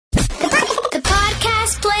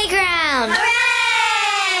Harris Playground!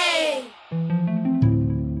 Hooray!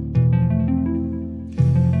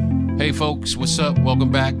 Hey folks, what's up?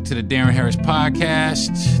 Welcome back to the Deron Harris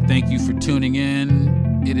Podcast. Thank you for tuning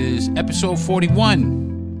in. It is episode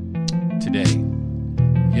 41 today.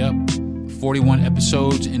 Yep, 41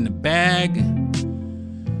 episodes in the bag.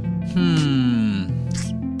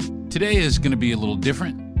 Today is going to be a little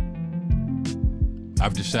different.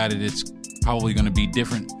 I've decided it's probably going to be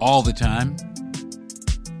different all the time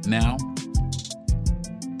now.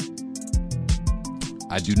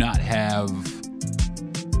 I do not have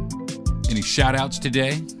any shout outs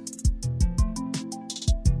today.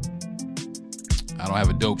 I don't have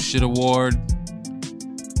a dope shit award.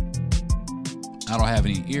 I don't have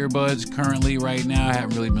any Ear Budz currently right now. I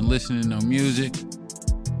haven't really been listening to no music.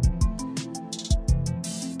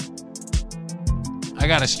 I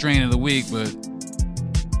got a strain of the week, but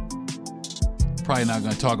probably not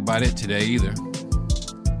going to talk about it today either.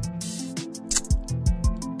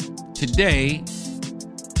 Today,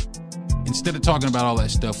 instead of talking about all that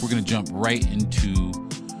stuff, we're going to jump right into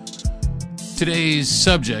today's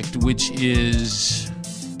subject, which is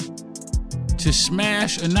to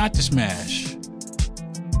smash or not to smash. Are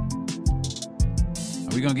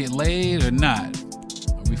we going to get laid or not?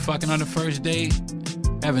 Are we fucking on the first date?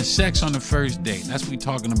 Having sex on the first date. That's what we're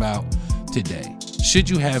talking about today. Should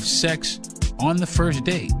you have sex on the first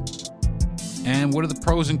date? And what are the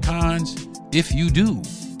pros and cons if you do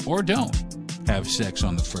or don't have sex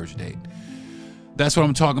on the first date? That's what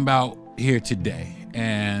I'm talking about here today.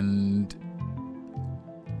 And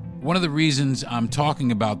one of the reasons I'm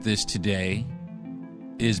talking about this today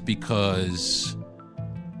is because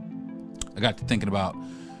I got to thinking about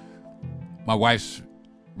my wife's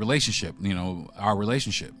relationship, our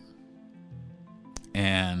relationship.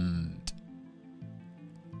 And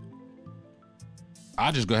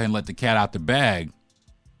I'll just go ahead and let the cat out the bag.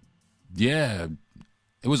 Yeah,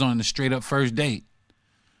 it was on the straight up first date.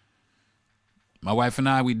 My wife and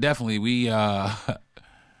I, we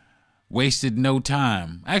wasted no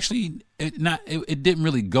time. Actually, it didn't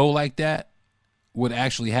really go like that. What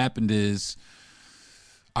actually happened is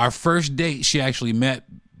our first date, she actually met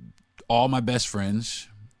all my best friends.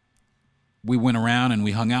 We went around and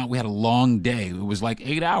we hung out. We had a long day. It was like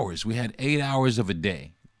 8 hours. We had 8 hours of a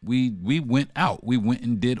day. We went out. We went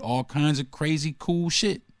and did all kinds of crazy cool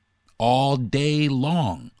shit all day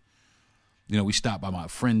long. We stopped by my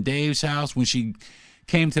friend Dave's house. When she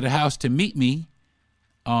came to the house to meet me,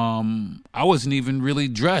 I wasn't even really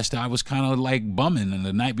dressed. I was kind of like bumming. And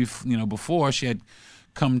the night before she had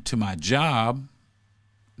come to my job,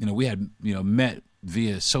 we had, met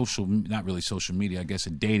via not really social media, I guess a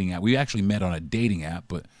dating app. We actually met on a dating app,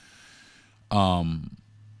 but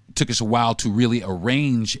it took us a while to really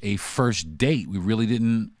arrange a first date. We really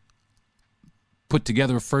didn't put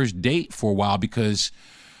together a first date for a while because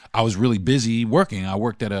I was really busy working. I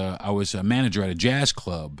was a manager at a jazz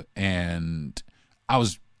club, and I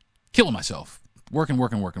was killing myself, working all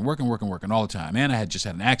the time. And I had just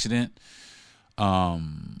had an accident.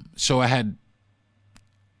 So I had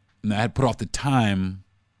put off the time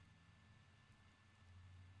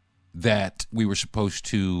that we were supposed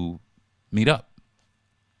to meet up.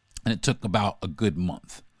 And it took about a good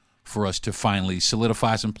month for us to finally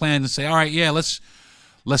solidify some plans and say, all right, yeah, let's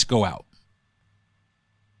go out.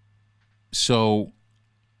 So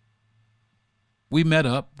we met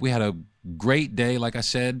up. We had a great day. Like I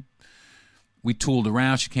said, we tooled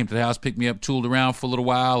around. She came to the house, picked me up, tooled around for a little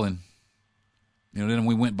while. And, then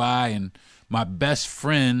we went by, and my best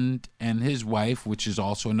friend and his wife, which is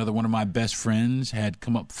also another one of my best friends, had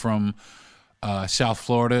come up from South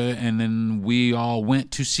Florida. And then we all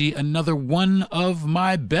went to see another one of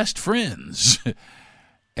my best friends.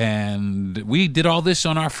 And we did all this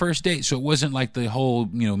on our first date. So it wasn't like the whole,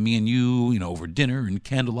 me and you, over dinner and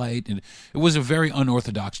candlelight. And it was a very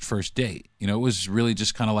unorthodox first date. It was really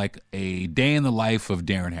just kind of like a day in the life of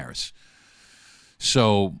Deron Harris.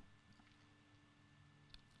 So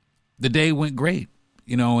the day went great,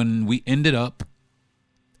 and we ended up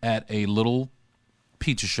at a little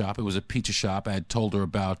pizza shop. It was a pizza shop. I had told her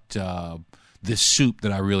about this soup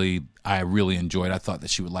that I really enjoyed. I thought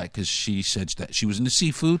that she would like, because she said that she was into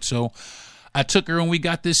seafood. So I took her and we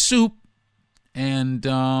got this soup, and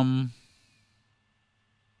then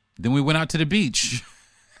we went out to the beach.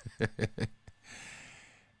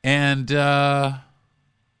 And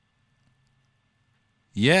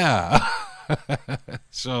yeah.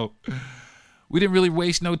 So we didn't really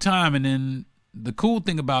waste no time. And then the cool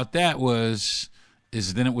thing about that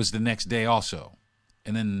is then it was the next day also.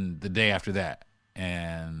 And then the day after that.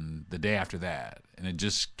 And the day after that. And it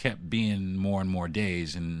just kept being more and more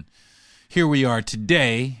days. And here we are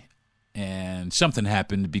today, and something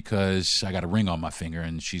happened because I got a ring on my finger,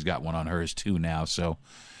 and she's got one on hers too now. So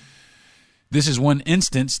this is one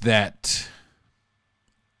instance that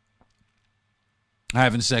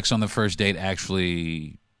having sex on the first date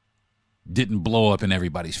actually didn't blow up in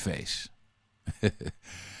everybody's face.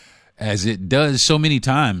 As it does so many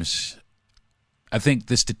times. I think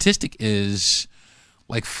the statistic is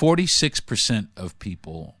like 46% of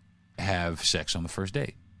people have sex on the first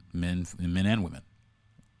date, men and women.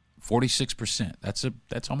 46%.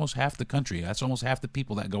 That's almost half the country. That's almost half the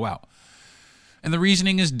people that go out. And the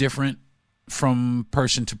reasoning is different from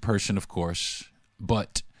person to person, of course,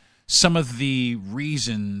 but some of the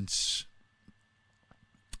reasons,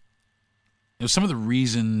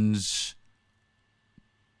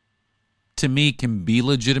 to me can be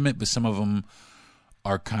legitimate, but some of them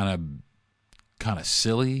are kind of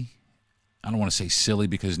silly. I don't want to say silly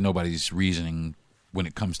because nobody's reasoning when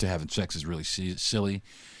it comes to having sex is really silly.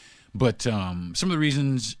 But some of the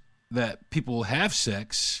reasons that people have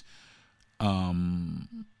sex, the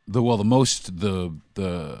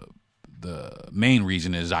main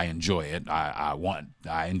reason is I enjoy it.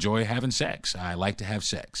 I enjoy having sex. I like to have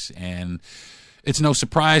sex, and it's no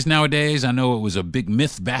surprise nowadays. I know it was a big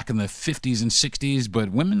myth back in the 50s and 60s, but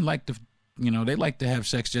women like to, they like to have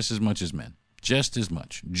sex just as much as men. Just as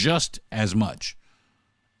much. You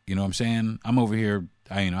know what I'm saying? I'm over here,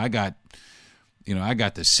 I got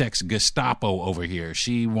the sex Gestapo over here.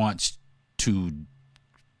 She wants to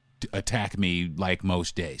attack me like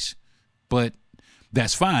most days. But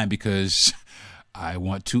that's fine because I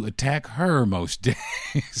want to attack her most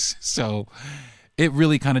days. So it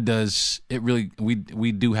really kind of does.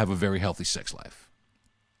 We do have a very healthy sex life.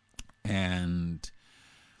 And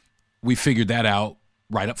we figured that out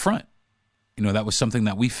right up front. That was something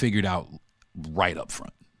that we figured out right up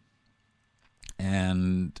front.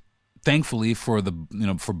 And thankfully for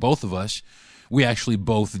both of us, we actually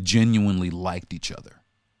both genuinely liked each other.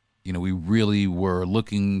 We really were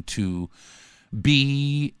looking to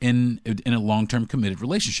be in a long-term committed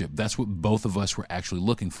relationship. That's what both of us were actually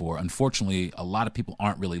looking for. Unfortunately, a lot of people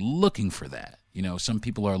aren't really looking for that. Some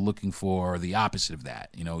people are looking for the opposite of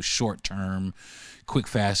that. Short-term, quick,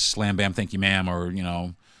 fast, slam, bam, thank you, ma'am, or,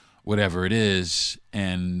 whatever it is,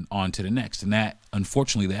 and on to the next. And that,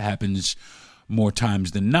 unfortunately, that happens more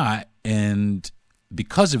times than not. And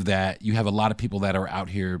because of that, you have a lot of people that are out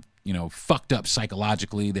here, fucked up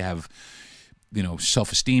psychologically. They have,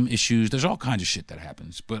 self-esteem issues. There's all kinds of shit that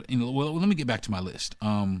happens. But, let me get back to my list.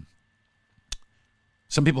 Some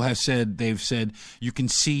people have said, you can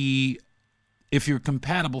see if you're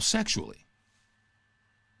compatible sexually.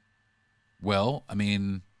 Well,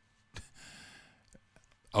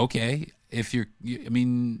 okay,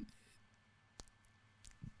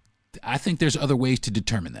 I think there's other ways to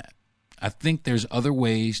determine that. And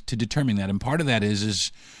part of that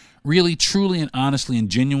is really, truly, and honestly, and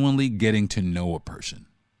genuinely getting to know a person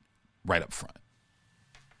right up front.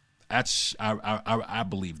 I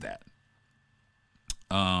believe that.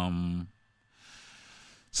 Some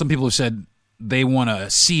people have said they want to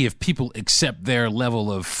see if people accept their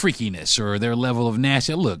level of freakiness or their level of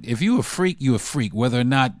nasty. Look, if you're a freak, you're a freak, whether or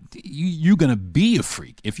not you're going to be a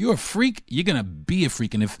freak. If you're a freak, you're going to be a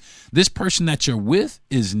freak. And if this person that you're with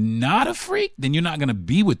is not a freak, then you're not going to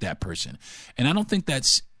be with that person. And I don't think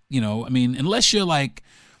that's, unless you're like,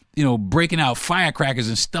 breaking out firecrackers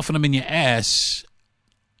and stuffing them in your ass,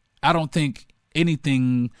 I don't think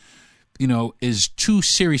anything is too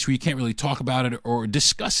serious where you can't really talk about it or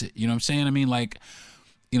discuss it. You know what I'm saying? I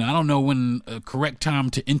don't know when a correct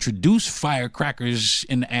time to introduce firecrackers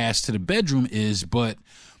in the ass to the bedroom is, but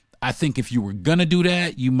I think if you were going to do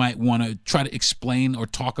that, you might want to try to explain or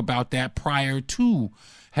talk about that prior to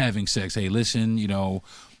having sex. Hey, listen,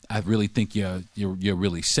 I really think you're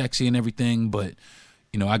really sexy and everything, but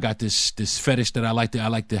I got this fetish that I like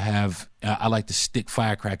to have. I like to stick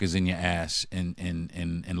firecrackers in your ass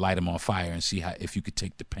and light them on fire and see if you could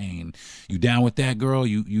take the pain. You down with that, girl?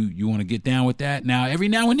 You want to get down with that? Now, every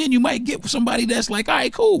now and then you might get somebody that's like, all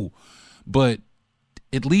right, cool. But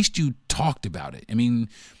at least you talked about it.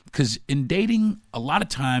 Because in dating, a lot of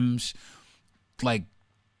times, like,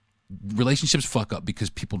 relationships fuck up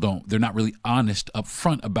because they're not really honest up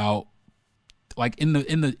front about, like, in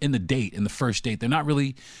the first date, they're not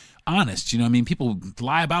really honest. People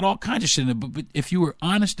lie about all kinds of shit. But if you were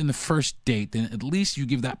honest in the first date, then at least you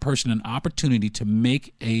give that person an opportunity to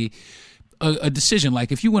make a decision.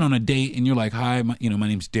 Like, if you went on a date and you're like, hi, my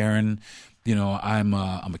name's Deron. I'm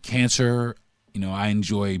a Cancer. I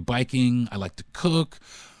enjoy biking. I like to cook.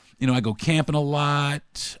 I go camping a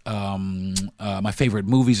lot. My favorite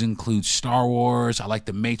movies include Star Wars. I like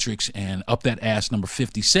The Matrix and Up That Ass number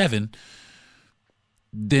 57.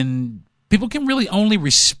 Then people can really only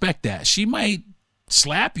respect that. She might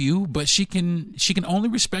slap you, but she can only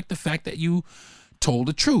respect the fact that you told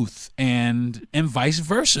the truth, and vice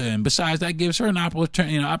versa. And besides, that gives her an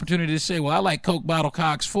opportunity to say, well, I like Coke bottle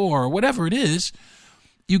cocks 4, or whatever it is.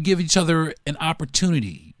 You give each other an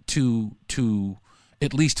opportunity to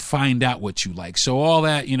at least find out what you like. So all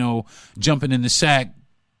that, jumping in the sack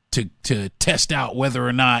to test out whether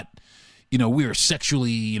or not, we're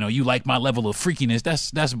sexually, you like my level of freakiness,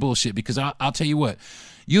 that's bullshit. Because I'll tell you what,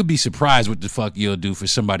 you'll be surprised what the fuck you'll do for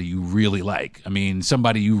somebody you really like. I mean,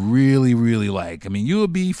 somebody you really, really like. I mean, you'll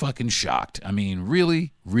be fucking shocked. I mean,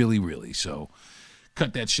 really, really, really. So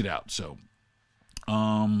cut that shit out. So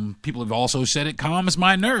people have also said it calms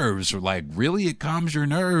my nerves, or like, really, it calms your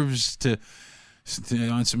nerves to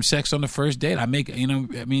on some sex on the first date.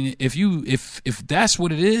 If that's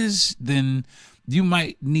what it is, then you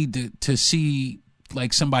might need to see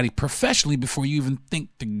like somebody professionally before you even think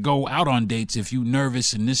to go out on dates if you're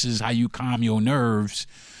nervous, and this is how you calm your nerves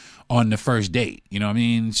on the first date. You know what I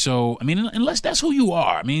mean? So, unless that's who you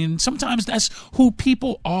are. Sometimes that's who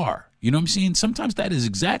people are. You know what I'm saying? Sometimes that is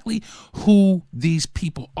exactly who these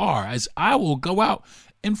people are. As I will go out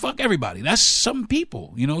and fuck everybody. That's some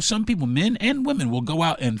people. Some people, men and women, will go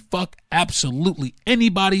out and fuck absolutely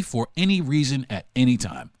anybody for any reason at any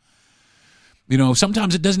time.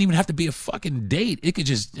 Sometimes it doesn't even have to be a fucking date. It could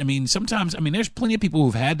just, sometimes, there's plenty of people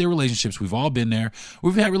who've had their relationships. We've all been there.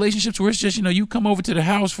 We've had relationships where it's just, you come over to the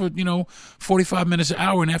house for, 45 minutes, an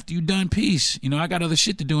hour, and after you done, peace. I got other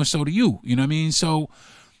shit to do, and so do you. You know what I mean? So,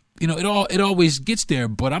 it always gets there.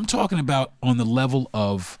 But I'm talking about on the level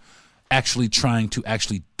of actually trying to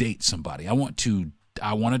actually date somebody. I want to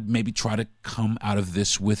maybe try to come out of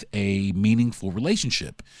this with a meaningful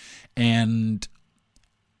relationship. And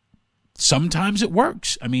sometimes it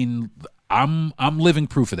works. I'm living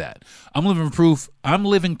proof of that. I'm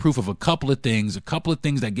living proof of a couple of things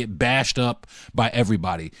that get bashed up by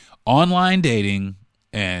everybody. Online dating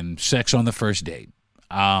and sex on the first date.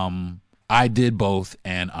 I did both,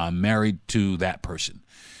 and I'm married to that person.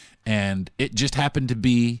 And it just happened to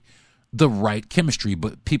be the right chemistry,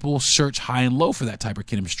 but people search high and low for that type of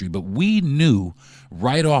chemistry. But we knew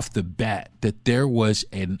right off the bat that there was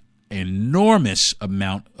an enormous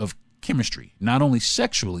amount of chemistry, not only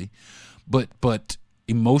sexually, but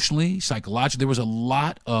emotionally, psychologically. There was a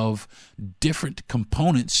lot of different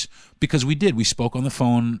components because we spoke on the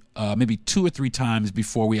phone maybe 2 or 3 times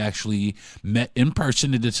before we actually met in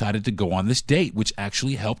person and decided to go on this date, which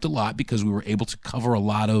actually helped a lot because we were able to cover a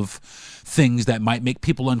lot of things that might make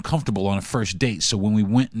people uncomfortable on a first date. So when we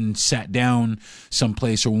went and sat down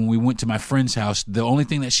someplace, or when we went to my friend's house, the only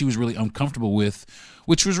thing that she was really uncomfortable with,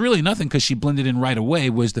 which was really nothing because she blended in right away,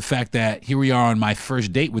 was the fact that here we are on my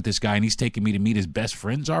first date with this guy, and he's taking me to meet his best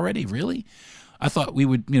friends already. Really? I thought we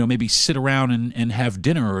would, maybe sit around and have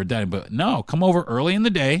dinner or that, but no, come over early in the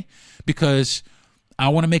day because I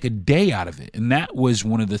want to make a day out of it. And that was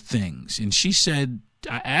one of the things. And she said,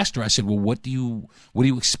 I asked her, I said, well, what do you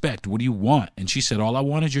expect? What do you want? And she said, all I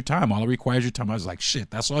want is your time. All I require is your time. I was like, shit,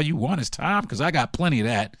 that's all you want is time? Because I got plenty of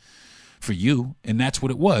that for you. And that's what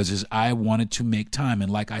it was, is I wanted to make time.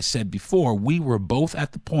 And like I said before, we were both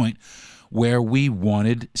at the point where we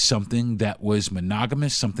wanted something that was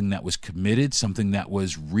monogamous, something that was committed, something that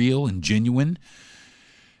was real and genuine.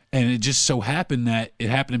 And it just so happened that it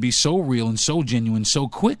happened to be so real and so genuine so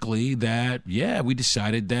quickly that, yeah, we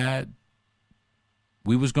decided that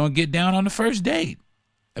we was going to get down on the first date.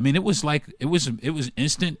 It was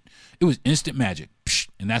instant magic.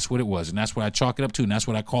 And that's what it was. And that's what I chalk it up to. And that's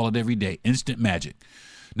what I call it every day. Instant magic.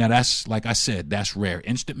 Now, that's, like I said, that's rare.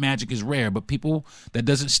 Instant magic is rare, but that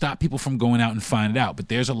doesn't stop people from going out and finding it out. But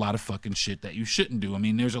there's a lot of fucking shit that you shouldn't do.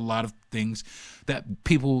 There's a lot of things that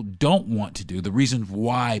people don't want to do. The reasons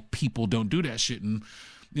why people don't do that shit. And,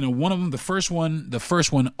 one of them, the first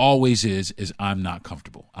one always is I'm not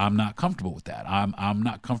comfortable. I'm not comfortable with that. I'm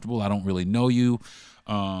not comfortable. I don't really know you.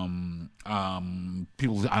 People,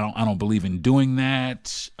 I don't believe in doing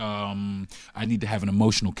that. I need to have an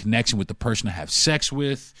emotional connection with the person I have sex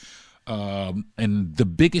with. And the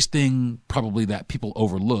biggest thing probably that people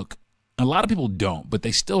overlook, a lot of people don't, but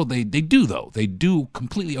they do though. They do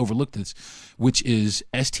completely overlook this, which is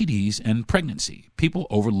STDs and pregnancy. People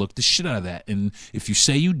overlook the shit out of that. And if you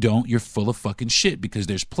say you don't, you're full of fucking shit, because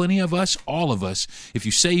there's plenty of us, all of us. If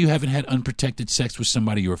you say you haven't had unprotected sex with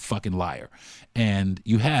somebody, you're a fucking liar. And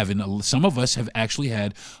you have. And some of us have actually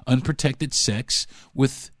had unprotected sex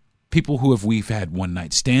with people who we've had one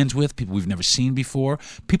night stands with, people we've never seen before,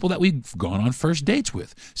 people that we've gone on first dates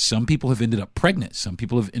with. Some people have ended up pregnant. Some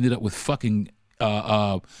people have ended up with fucking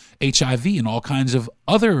HIV and all kinds of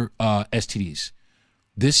other STDs.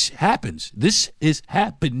 This happens. This is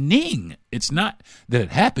happening. It's not that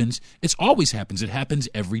it happens. It's always happens. It happens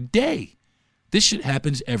every day. This shit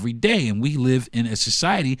happens every day, and we live in a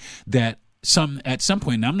society that at some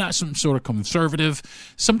point, and I'm not some sort of conservative,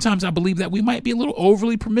 sometimes I believe that we might be a little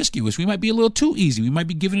overly promiscuous. We might be a little too easy. We might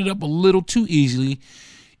be giving it up a little too easily.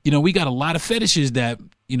 We got a lot of fetishes that,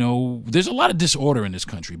 there's a lot of disorder in this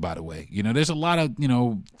country, by the way. There's a lot of,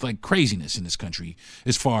 like craziness in this country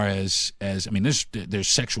as far as I mean, there's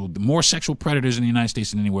more sexual predators in the United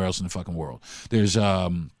States than anywhere else in the fucking world. There's,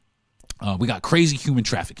 we got crazy human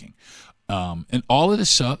trafficking. And all this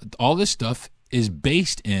stuff is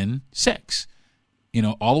based in sex,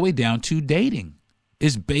 all the way down to dating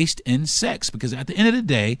is based in sex, because at the end of the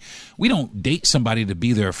day, we don't date somebody to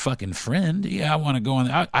be their fucking friend. Yeah, I want to go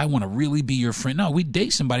on. I want to really be your friend. No, we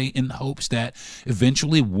date somebody in hopes that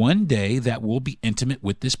eventually one day that we'll be intimate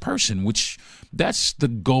with this person, which that's the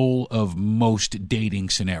goal of most dating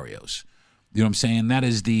scenarios. You know what I'm saying? That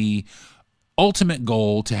is the ultimate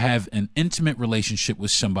goal, to have an intimate relationship with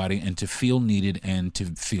somebody and to feel needed and to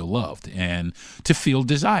feel loved and to feel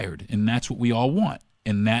desired. And that's what we all want.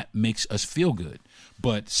 And that makes us feel good.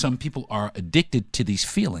 But some people are addicted to these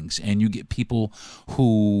feelings, and you get people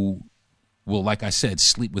who will, like I said,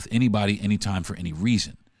 sleep with anybody, anytime, for any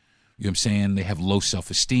reason. You know what I'm saying? They have low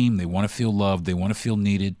self-esteem. They want to feel loved. They want to feel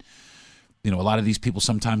needed. A lot of these people,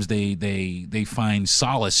 sometimes they find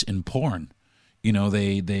solace in porn.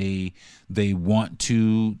 They want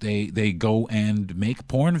to, they go and make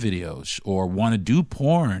porn videos or want to do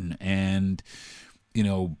porn and,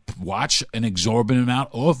 watch an exorbitant amount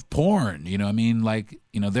of porn.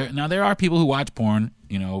 There are people who watch porn,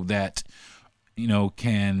 that,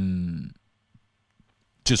 can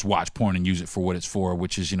just watch porn and use it for what it's for,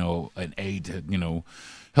 which is, an aid to,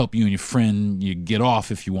 help you and your friend, you get off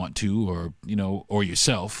if you want to, or, or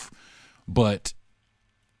yourself. But,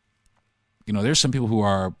 there's some people who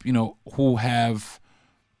are, who have,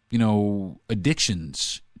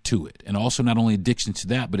 addictions to it. And also not only addictions to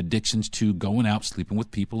that, but addictions to going out, sleeping with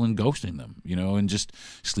people and ghosting them, and just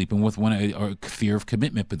sleeping with one, or fear of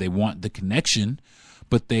commitment. But they want the connection,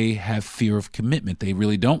 but they have fear of commitment. They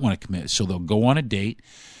really don't want to commit. So they'll go on a date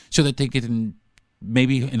so that they can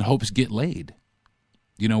maybe in hopes get laid,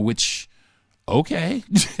 which, okay,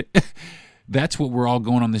 that's what we're all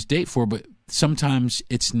going on this date for. But sometimes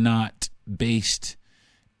it's not based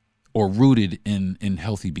or rooted in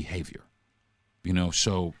healthy behavior,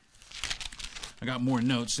 so I got more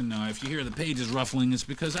notes, and if you hear the pages ruffling, it's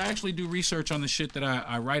because I actually do research on the shit that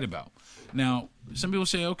I write about. Now, some people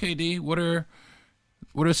say, okay, D, what are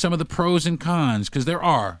some of the pros and cons? Because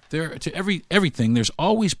to everything, there's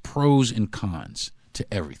always pros and cons to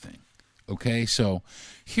everything. Okay, so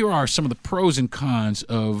here are some of the pros and cons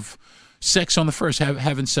of sex on the first,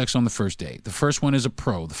 having sex on the first date. The first one is a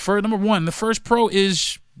pro. Number one, the first pro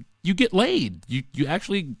is you get laid. You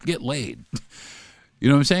actually get laid. You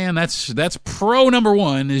know what I'm saying? That's pro number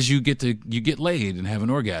one, is you get laid and have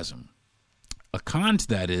an orgasm. A con to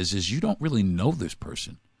that is you don't really know this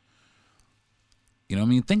person. You know what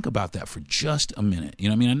I mean? Think about that for just a minute. You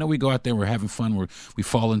know what I mean? I know we go out there, we're having fun, we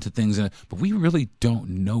fall into things, but we really don't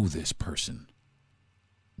know this person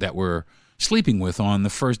that we're sleeping with on the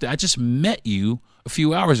first day. I just met you a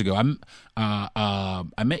few hours ago.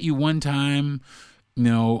 I met you one time,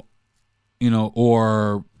 or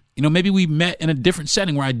maybe we met in a different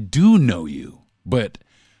setting where I do know you, but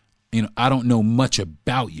I don't know much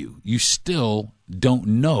about you. You still don't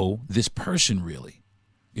know this person really.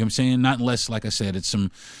 You know what I'm saying? Not unless, like I said, it's some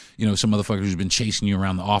motherfucker who's been chasing you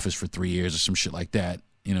around the office for 3 years or some shit like that,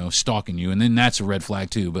 stalking you, and then that's a red flag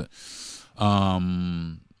too. But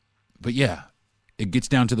yeah, it gets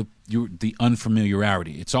down to the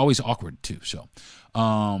unfamiliarity. It's always awkward too. So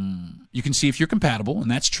you can see if you're compatible, and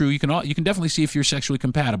that's true. You can definitely see if you're sexually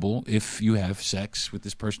compatible if you have sex with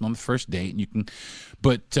this person on the first date, and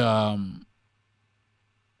but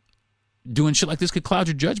doing shit like this could cloud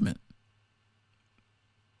your judgment.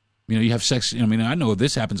 You have sex. I know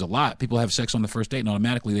this happens a lot. People have sex on the first date, and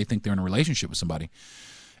automatically they think they're in a relationship with somebody,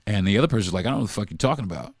 and the other person's like, I don't know what the fuck you're talking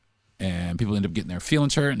about. And people end up getting their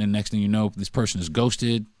feelings hurt, and then next thing you know, this person is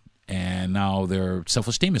ghosted, and now their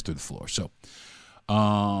self-esteem is through the floor. So,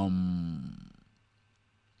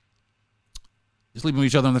 sleeping with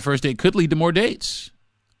each other on the first date could lead to more dates,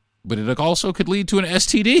 but it also could lead to an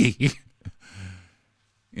STD.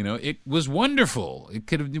 It was wonderful. It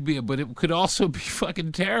could be, but it could also be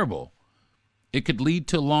fucking terrible. It could lead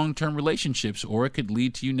to long-term relationships, or it could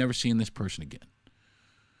lead to you never seeing this person again.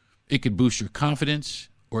 It could boost your confidence,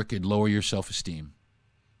 or it could lower your self-esteem.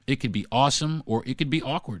 It could be awesome, or it could be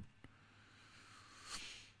awkward.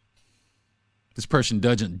 This person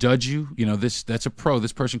doesn't judge you. That's a pro.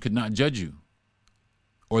 This person could not judge you.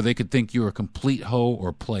 Or they could think you're a complete hoe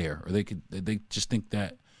or player. Or they just think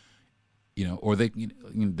that, or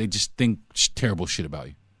they just think terrible shit about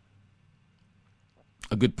you.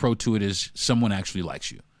 A good pro to it is someone actually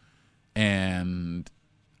likes you. And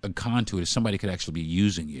a con to it is somebody could actually be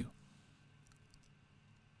using you.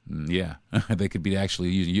 Yeah, they could be actually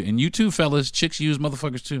using you. And you too, fellas, chicks use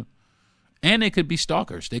motherfuckers too. And they could be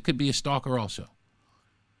stalkers. They could be a stalker also.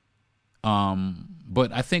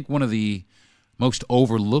 But I think one of the most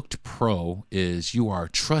overlooked pro is you are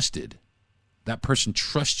trusted. That person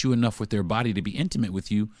trusts you enough with their body to be intimate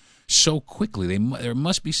with you so quickly. There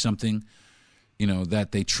must be something,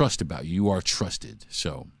 that they trust about you. You are trusted.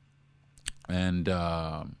 So, and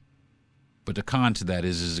but the con to that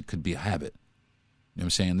is it could be a habit. You know what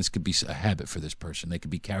I'm saying? This could be a habit for this person. They could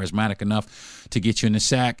be charismatic enough to get you in the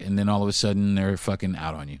sack, and then all of a sudden they're fucking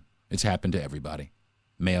out on you. It's happened to everybody,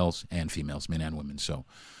 males and females, men and women. So,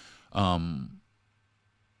 and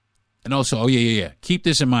also, keep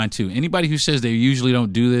this in mind too. Anybody who says they usually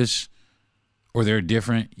don't do this or they're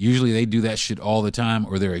different, usually they do that shit all the time,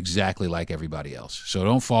 or they're exactly like everybody else. So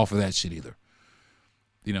don't fall for that shit either.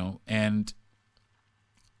 And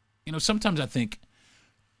sometimes I think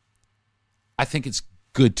it's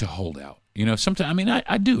good to hold out. Sometimes,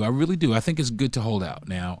 I do. I really do. I think it's good to hold out.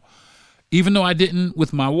 Now, even though I didn't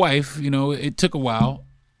with my wife, it took a while.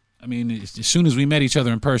 As soon as we met each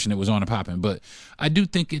other in person, it was on and popping. But I do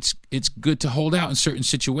think it's good to hold out in certain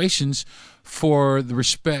situations for the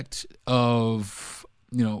respect of,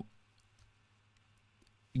 you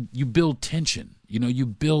build tension. You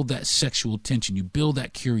build that sexual tension. You build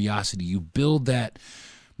that curiosity. You build that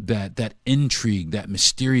intrigue, that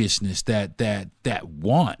mysteriousness, that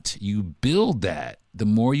want. You build that. The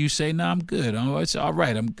more you say, "No, I'm good. Oh, it's all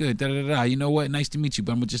right. I'm good." Da da da. You know what? Nice to meet you,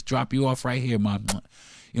 but I'm gonna just drop you off right here, Mom.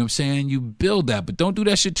 You know what I'm saying? You build that, but don't do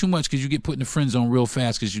that shit too much because you get put in the friend zone real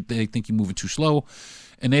fast because they think you're moving too slow,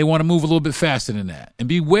 and they want to move a little bit faster than that. And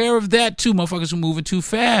beware of that too, motherfuckers who are moving too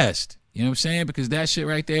fast. You know what I'm saying? Because that shit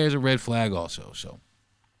right there is a red flag also. So,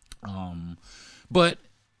 but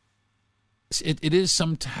it is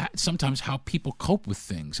sometimes how people cope with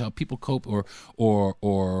things, how people cope, or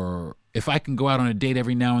if I can go out on a date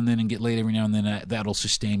every now and then and get laid every now and then, that'll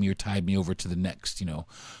sustain me or tide me over to the next,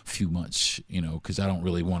 few months, because I don't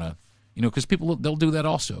really want to, because people, they'll do that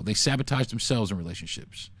also. They sabotage themselves in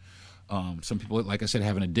relationships. Some people, like I said,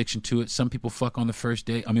 have an addiction to it. Some people fuck on the first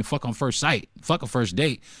date. Fuck on first sight. Fuck a first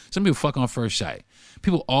date. Some people fuck on first sight.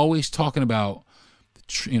 People always talking about,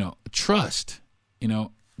 trust,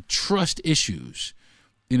 trust issues,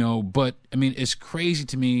 but it's crazy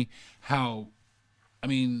to me how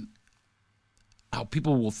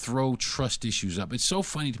people will throw trust issues up. It's so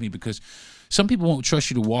funny to me because some people won't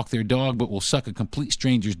trust you to walk their dog, but will suck a complete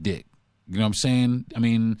stranger's dick. You know what I'm saying?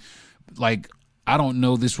 I don't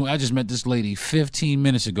know this one. I just met this lady 15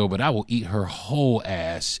 minutes ago, but I will eat her whole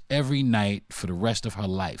ass every night for the rest of her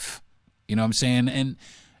life. You know what I'm saying?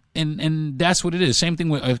 And that's what it is. Same thing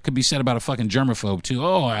could be said about a fucking germaphobe too.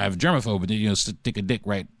 Oh, I have germaphobe, and then stick a dick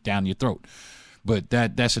right down your throat. But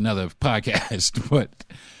that's another podcast. But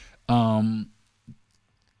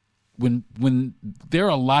when there are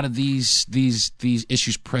a lot of these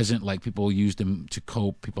issues present, like people use them to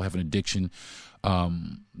cope, people have an addiction.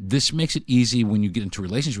 This makes it easy when you get into a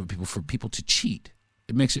relationship with people for people to cheat.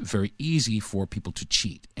 It makes it very easy for people to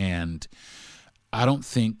cheat, and I don't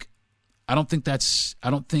think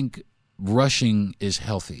rushing is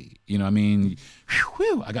healthy.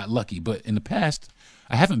 I got lucky, but in the past,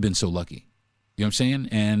 I haven't been so lucky. You know what I'm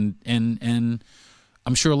saying? And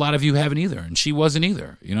I'm sure a lot of you haven't either, and she wasn't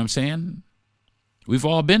either. You know what I'm saying? We've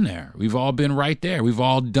all been there. We've all been right there. We've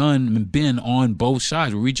all been on both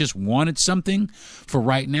sides where we just wanted something for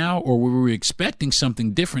right now, or where we were expecting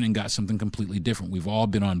something different and got something completely different. We've all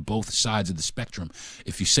been on both sides of the spectrum.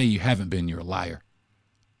 If you say you haven't been, you're a liar.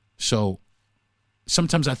 So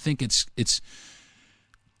sometimes I think it's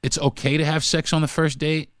okay to have sex on the first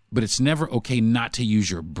date, but it's never okay not to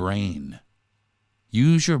use your brain.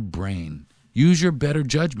 Use your brain. Use your better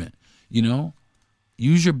judgment.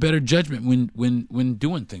 Use your better judgment when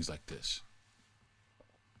doing things like this.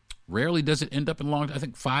 Rarely does it end up in I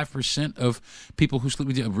think 5% of people who sleep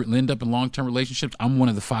with you end up in long-term relationships. I'm one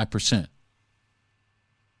of the 5%.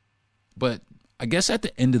 But I guess at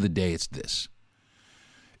the end of the day, it's this.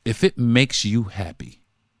 If it makes you happy,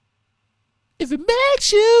 if it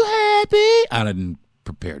makes you happy. I didn't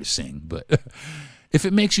prepare to sing, but if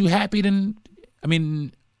it makes you happy, then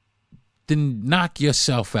knock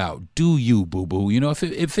yourself out. Do you, boo-boo? You know,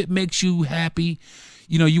 if it makes you happy,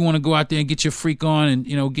 you know, you want to go out there and get your freak on and,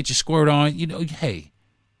 you know, get your squirt on, you know, hey,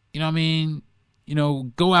 you know what I mean? You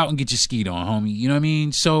know, go out and get your skeet on, homie. You know what I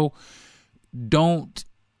mean? So don't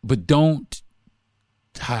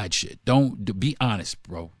hide shit. Be honest,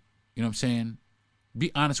 bro. You know what I'm saying? Be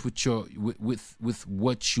honest with with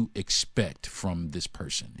what you expect from this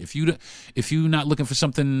person. If you're not looking for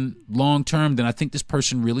something long term, then I think this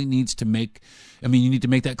person really needs to you need to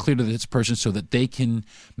make that clear to this person so that they can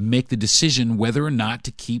make the decision whether or not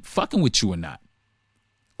to keep fucking with you or not.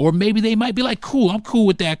 Or maybe they might be like, cool, I'm cool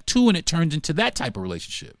with that too, and it turns into that type of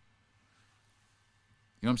relationship.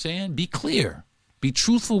 You know what I'm saying? Be clear. Be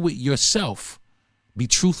truthful with yourself. Be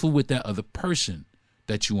truthful with that other person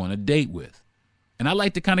that you want to date with. And I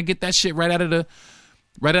like to kind of get that shit right out of the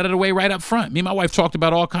way, right up front. Me and my wife talked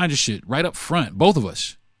about all kinds of shit right up front. Both of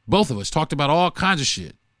us talked about all kinds of shit.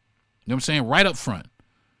 You know what I'm saying? Right up front.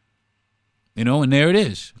 You know, and there it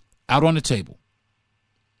is, out on the table.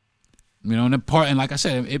 You know, and like I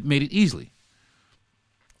said, it made it easily.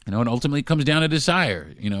 You know, and ultimately it comes down to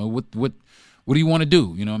desire. You know, what do you want to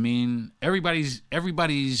do? You know what I mean? Everybody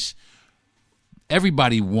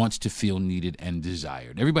wants to feel needed and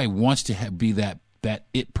desired. Everybody wants to be that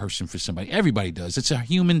it person for somebody. Everybody does. It's a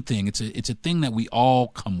human thing. It's a thing that we all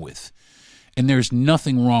come with. And there's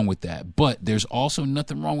nothing wrong with that. But there's also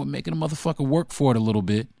nothing wrong with making a motherfucker work for it a little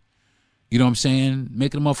bit. You know what I'm saying?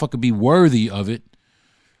 Making a motherfucker be worthy of it.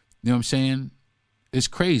 You know what I'm saying? It's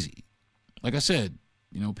crazy. Like I said,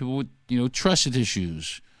 you know, people with, you know, trust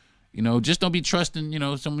issues. You know, just don't be trusting, you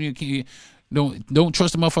know, someone you can't. Don't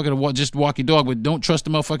trust the motherfucker to just walk your dog, but don't trust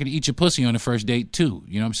the motherfucker to eat your pussy on the first date too.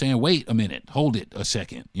 You know what I'm saying? Wait a minute. Hold it a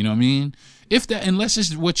second. You know what I mean? Unless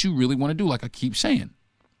it's what you really want to do, like I keep saying.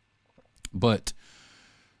 But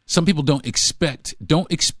some people don't expect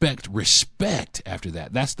respect after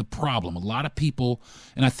that. That's the problem. A lot of people,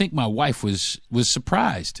 and I think my wife was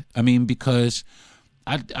surprised. I mean, because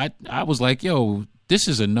I was like, yo, this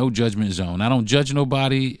is a no judgment zone. I don't judge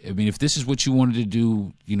nobody. I mean, if this is what you wanted to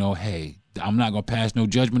do, you know, hey, I'm not going to pass no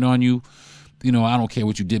judgment on you. You know, I don't care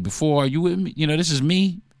what you did before. You know, this is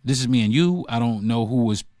me. This is me and you. I don't know who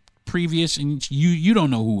was previous, and you don't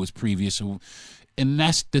know who was previous. So, and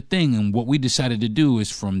that's the thing. And what we decided to do is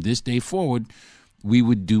from this day forward, we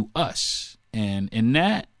would do us. And in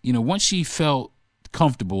that, you know, once she felt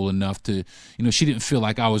comfortable enough to, you know, she didn't feel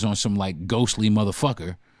like I was on some like ghostly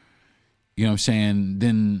motherfucker. You know what I'm saying?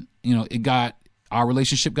 Then, you know, our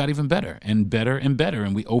relationship got even better and better and better.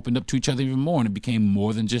 And we opened up to each other even more. And it became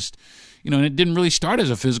more than just, you know, and it didn't really start as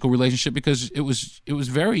a physical relationship because it was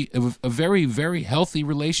a very, very healthy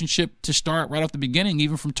relationship to start right off the beginning,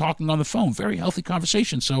 even from talking on the phone. Very healthy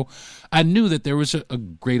conversation. So I knew that there was a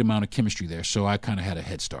great amount of chemistry there. So I kind of had a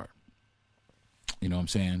head start. You know what I'm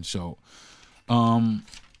saying? So,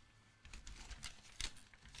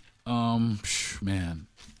 man,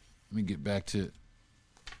 let me get back to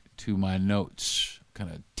my notes,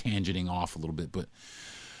 kind of tangenting off a little bit, but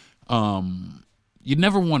you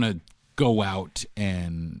never want to go out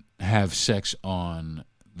and have sex on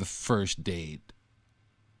the first date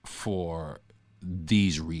for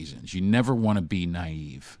these reasons. You never want to be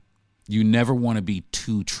naive. You never want to be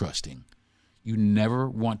too trusting. You never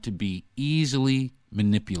want to be easily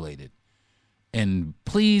manipulated. And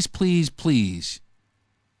please, please, please,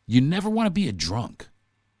 you never want to be a drunk.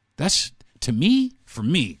 That's, to me, for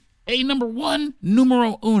me, number one,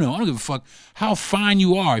 numero uno. I don't give a fuck how fine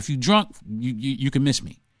you are. If you drunk, you can miss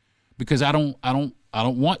me, because I don't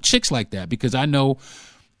want chicks like that. Because I know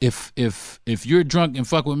if you're drunk and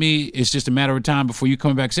fuck with me, it's just a matter of time before you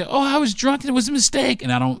come back and say, "Oh, I was drunk. It was a mistake,"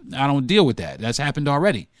 and I don't deal with that. That's happened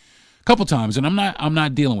already a couple times, and I'm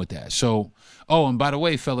not dealing with that. So, and by the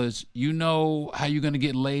way, fellas, you know how you're gonna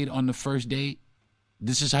get laid on the first date?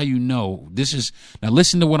 This is how you know. Now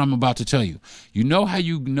listen to what I'm about to tell you. You know how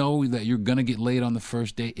you know that you're going to get laid on the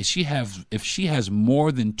first date? If she has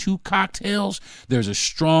more than 2 cocktails, there's a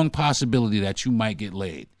strong possibility that you might get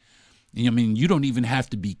laid. I mean, you don't even have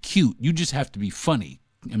to be cute. You just have to be funny.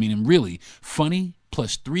 I mean, and really, funny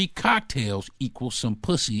plus 3 cocktails equals some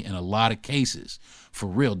pussy in a lot of cases. For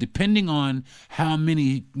real. Depending on how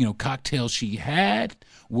many, cocktails she had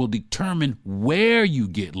will determine where you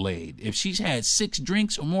get laid. If she's had 6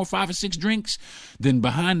 drinks or more, 5 or 6 drinks, then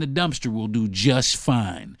behind the dumpster will do just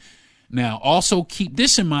fine. Now, also keep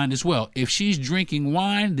this in mind as well. If she's drinking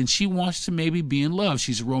wine, then she wants to maybe be in love.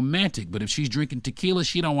 She's a romantic. But if she's drinking tequila,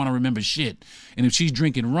 she don't want to remember shit. And if she's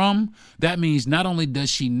drinking rum, that means not only does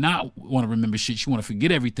she not want to remember shit, she want to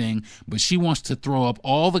forget everything, but she wants to throw up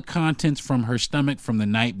all the contents from her stomach from the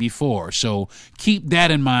night before. So keep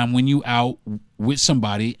that in mind when you out with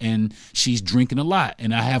somebody and she's drinking a lot.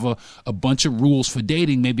 And I have a bunch of rules for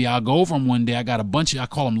dating. Maybe I'll go over them one day. I got a bunch of, I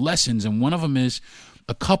call them lessons. And one of them is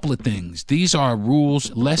a couple of things. These are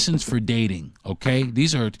rules, lessons for dating, okay?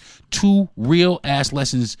 These are 2 real-ass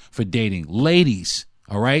lessons for dating. Ladies,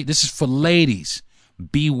 all right? This is for ladies.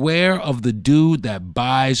 Beware of the dude that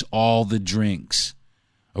buys all the drinks,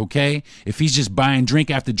 okay? If he's just buying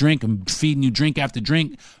drink after drink and feeding you drink after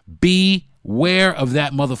drink, beware of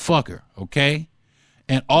that motherfucker, okay?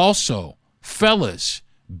 And also, fellas,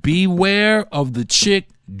 beware of the chick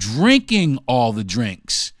drinking all the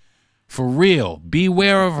drinks. For real,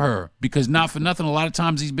 beware of her, because not for nothing, a lot of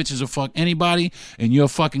times these bitches will fuck anybody, and you'll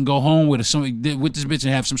fucking go home with this bitch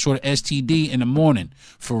and have some sort of STD in the morning.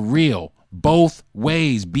 For real, both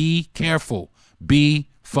ways. Be careful. Be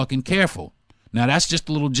fucking careful. Now that's just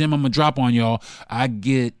a little gem I'm gonna drop on y'all.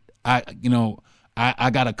 Listen,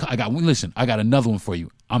 I got another one for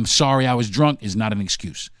you. I'm sorry I was drunk is not an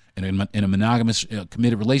excuse. In a monogamous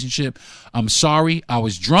committed relationship, I'm sorry I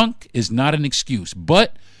was drunk is not an excuse,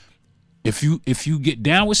 but if you get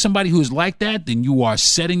down with somebody who is like that, then you are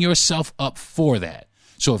setting yourself up for that.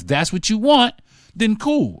 So if that's what you want, then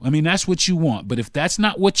cool. I mean, that's what you want. But if that's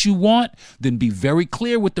not what you want, then be very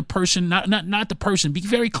clear with the person, not the person, be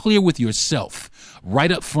very clear with yourself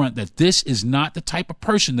right up front that this is not the type of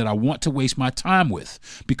person that I want to waste my time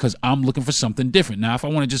with, because I'm looking for something different. Now, if I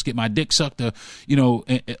want to just get my dick sucked to,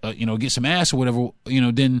 get some ass or whatever,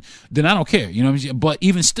 then I don't care. You know what I'm saying? But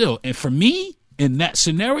even still, and for me, in that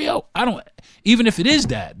scenario, even if it is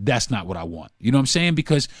that's not what I want. You know what I'm saying?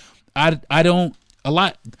 Because I don't, a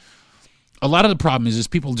lot of the problem is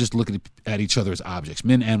people just look at each other as objects,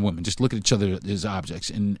 men and women just look at each other as objects.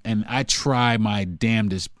 And I try my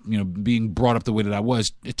damnedest, being brought up the way that I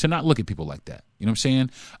was, to not look at people like that. You know what I'm saying?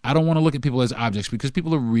 I don't want to look at people as objects, because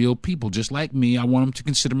people are real people just like me. I want them to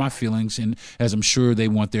consider my feelings, and as I'm sure they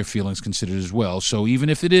want their feelings considered as well. So even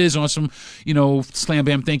if it is on some, slam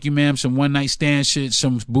bam, thank you ma'am, some one night stand shit,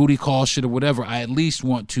 some booty call shit or whatever, I at least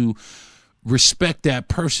want to respect that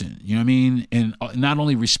person, you know what I mean? And not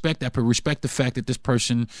only respect that, but respect the fact that this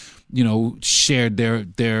person, shared their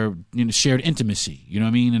shared intimacy, you know what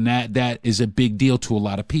I mean? And that is a big deal to a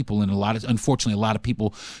lot of people. And unfortunately, a lot of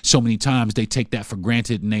people, so many times they take that for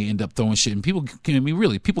granted and they end up throwing shit. And people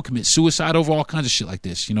commit suicide over all kinds of shit like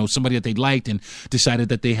this. Somebody that they liked and decided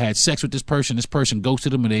that they had sex with this person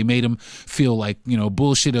ghosted them, and they made them feel like,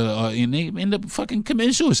 bullshit, and they end up fucking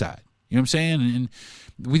committing suicide. You know what I'm saying? And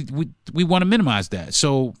we want to minimize that.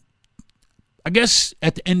 So I guess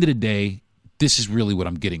at the end of the day, this is really what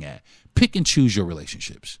I'm getting at. Pick and choose your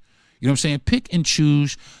relationships. You know what I'm saying? Pick and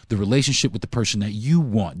choose the relationship with the person that you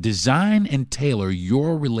want. Design and tailor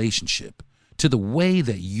your relationship to the way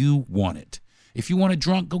that you want it. If you want a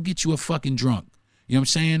drunk, go get you a fucking drunk. You know what I'm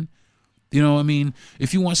saying? You know what I mean?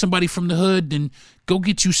 If you want somebody from the hood, then go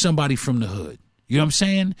get you somebody from the hood. You know what I'm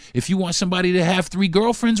saying? If you want somebody to have 3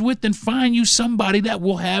 girlfriends with, then find you somebody that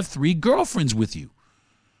will have 3 girlfriends with you.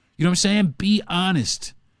 You know what I'm saying? Be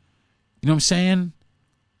honest. You know what I'm saying?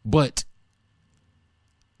 But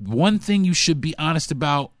one thing you should be honest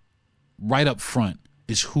about right up front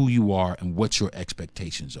is who you are and what your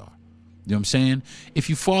expectations are. You know what I'm saying? If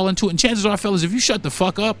you fall into it, and chances are, fellas, if you shut the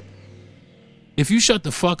fuck up,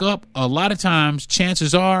 a lot of times,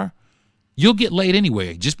 chances are, you'll get laid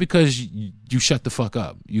anyway, just because you shut the fuck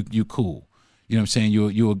up. You cool. You know what I'm saying?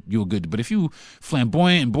 You're good. But if you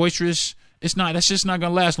flamboyant and boisterous, that's just not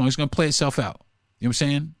gonna last long. It's gonna play itself out. You know what I'm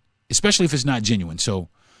saying? Especially if it's not genuine. So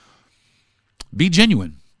be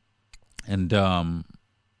genuine, and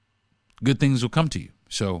good things will come to you.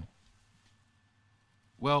 So,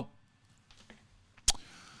 well,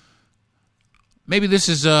 maybe this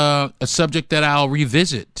is a subject that I'll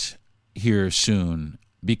revisit here soon,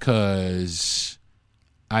 because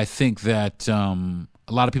I think that a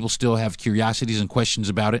lot of people still have curiosities and questions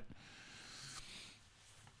about it.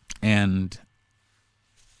 And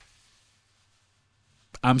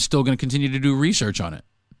I'm still going to continue to do research on it.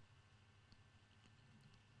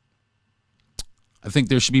 I think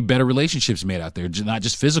there should be better relationships made out there, not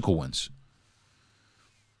just physical ones.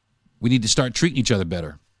 We need to start treating each other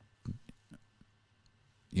better.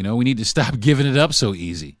 We need to stop giving it up so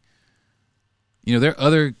easy. There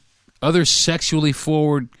are other sexually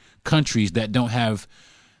forward countries that don't have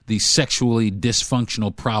the sexually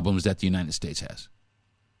dysfunctional problems that the United States has.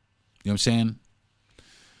 You know what I'm saying?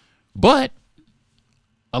 But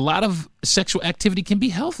a lot of sexual activity can be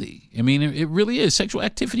healthy. I mean, it really is. Sexual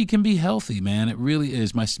activity can be healthy, man. It really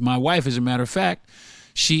is. My wife, as a matter of fact,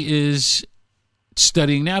 she is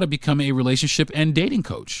studying now to become a relationship and dating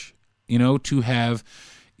coach, to have,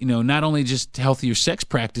 not only just healthier sex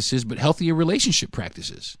practices, but healthier relationship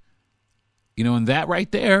practices. And that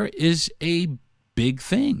right there is a big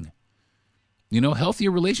thing.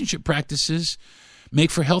 Healthier relationship practices make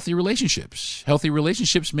for healthy relationships. Healthy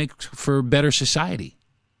relationships make for better society.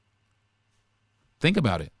 Think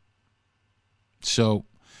about it. So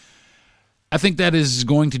I think that is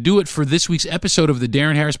going to do it for this week's episode of the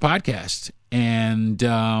Darren Harris Podcast. And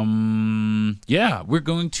we're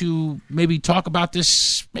going to maybe talk about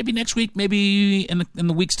this maybe next week, maybe in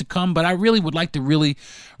the weeks to come. But I really would like to really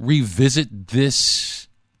revisit this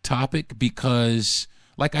topic because,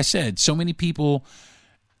 like I said, so many people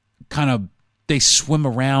they swim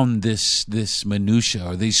around this minutia,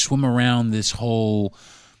 or they swim around this whole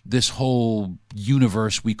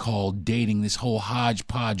universe we call dating, this whole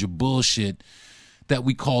hodgepodge of bullshit that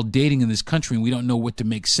we call dating in this country, and we don't know what to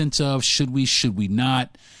make sense of. Should we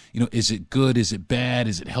not? Is it good? Is it bad?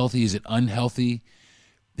 Is it healthy? Is it unhealthy?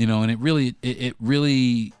 And it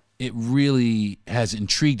really has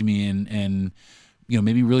intrigued me and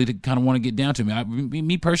maybe really to kind of want to get down to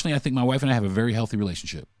me personally, I think my wife and I have a very healthy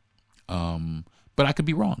relationship. But I could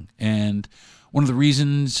be wrong. And one of the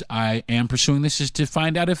reasons I am pursuing this is to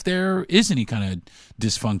find out if there is any kind of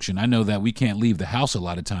dysfunction. I know that we can't leave the house a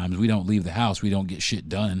lot of times. We don't leave the house. We don't get shit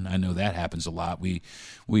done. I know that happens a lot. We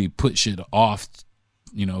put shit off,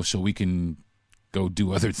 so we can go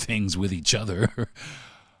do other things with each other,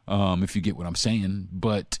 if you get what I'm saying.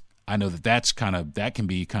 But I know that can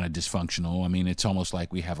be kind of dysfunctional. I mean, it's almost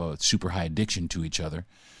like we have a super high addiction to each other.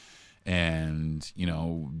 And,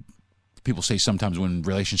 people say sometimes when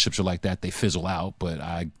relationships are like that, they fizzle out, but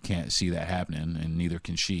I can't see that happening, and neither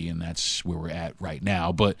can she, and that's where we're at right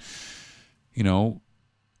now. But,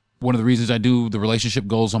 one of the reasons I do the relationship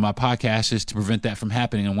goals on my podcast is to prevent that from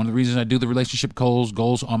happening. And one of the reasons I do the relationship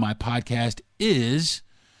goals on my podcast is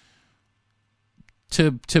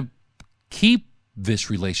to keep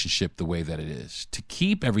this relationship the way that it is, to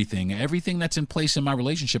keep everything that's in place in my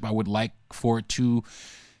relationship. I would like for it to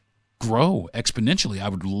grow exponentially. I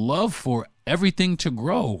would love for everything to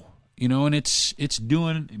grow, and it's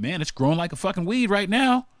growing like a fucking weed right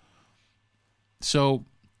now. So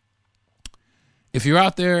if you're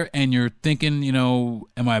out there and you're thinking,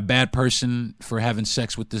 am I a bad person for having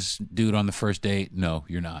sex with this dude on the first date? No,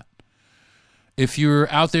 you're not. If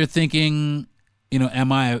you're out there thinking,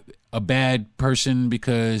 am I a bad person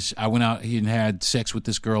because I went out and had sex with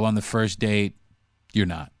this girl on the first date? You're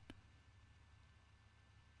not.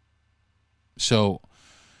 So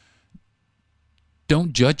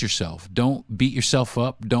don't judge yourself. Don't beat yourself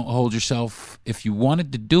up. Don't hold yourself. If you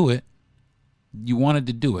wanted to do it, you wanted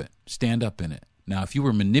to do it. Stand up in it. Now, if you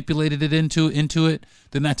were manipulated into it,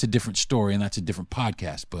 then that's a different story and that's a different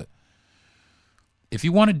podcast. But if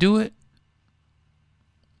you want to do it,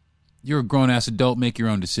 you're a grown-ass adult. Make your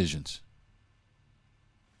own decisions.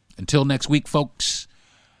 Until next week, folks,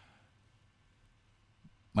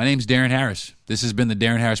 my name's Darren Harris. This has been the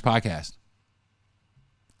Darren Harris Podcast.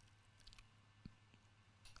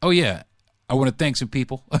 Oh, yeah, I want to thank some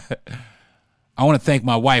people. I want to thank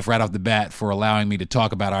my wife right off the bat for allowing me to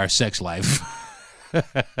talk about our sex life.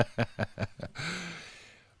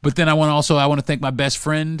 But then I want to thank my best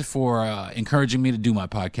friend for encouraging me to do my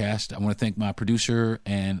podcast. I want to thank my producer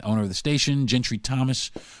and owner of the station, Gentry Thomas,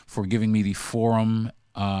 for giving me the forum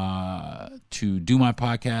to do my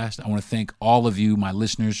podcast. I want to thank all of you, my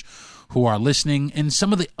listeners, who are listening in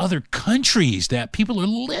some of the other countries that people are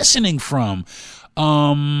listening from.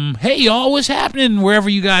 Hey y'all, what's happening wherever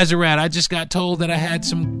you guys are at? I just got told that I had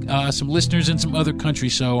some listeners in some other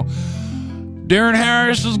countries, so Darren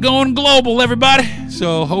Harris is going global, everybody.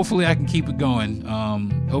 So hopefully I can keep it going.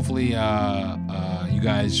 Hopefully you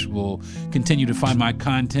guys will continue to find my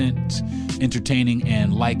content entertaining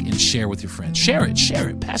and like and share with your friends. Share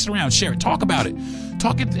it, pass it around, share it, talk about it.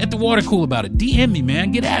 Talk at the water cool about it. DM me,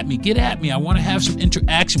 man. Get at me. I want to have some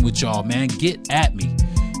interaction with y'all, man. Get at me.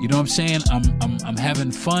 You know what I'm saying? I'm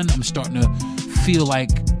having fun. I'm starting to feel like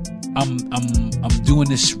I'm doing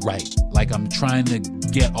this right. Like I'm trying to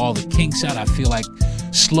get all the kinks out. I feel like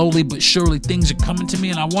slowly but surely things are coming to me,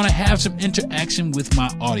 and I want to have some interaction with my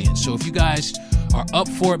audience. So if you guys are up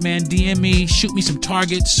for it, man, DM me, shoot me some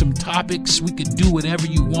targets, some topics. We could do whatever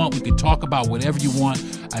you want. We could talk about whatever you want.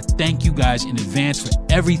 I thank you guys in advance for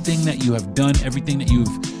everything that you have done, everything that you've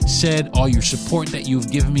said, all your support that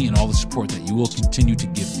you've given me, and all the support that you will continue to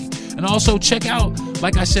give me. And And also check out,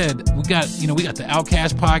 like I said, we got the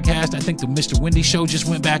Outcast podcast. I think the Mr. Wendy show just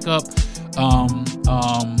went back up.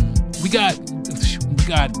 We got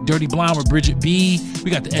Dirty Blonde with Bridget B. We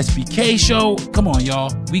got the SBK show. Come on,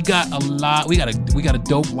 y'all. We got a lot. We got a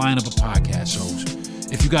dope lineup of podcast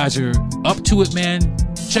shows. If you guys are up to it, man,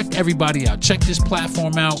 check everybody out. Check this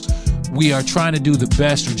platform out. We are trying to do the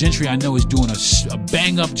best. Gentry, I know, is doing a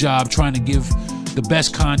bang-up job trying to give the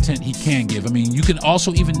best content he can give. I mean, you can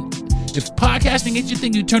also even, if podcasting ain't your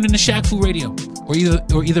thing, you turn into Shaq Fu Radio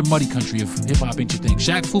or either Muddy Country if hip-hop ain't your thing.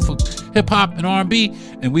 Shaq Fu for hip-hop and R&B,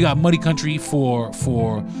 and we got Muddy Country for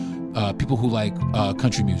people who like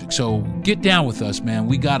country music. So get down with us, man.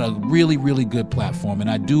 We got a really, really good platform. And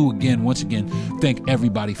I do, once again, thank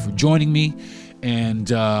everybody for joining me. And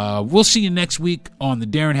we'll see you next week on the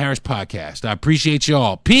Darren Harris Podcast. I appreciate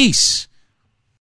y'all. Peace.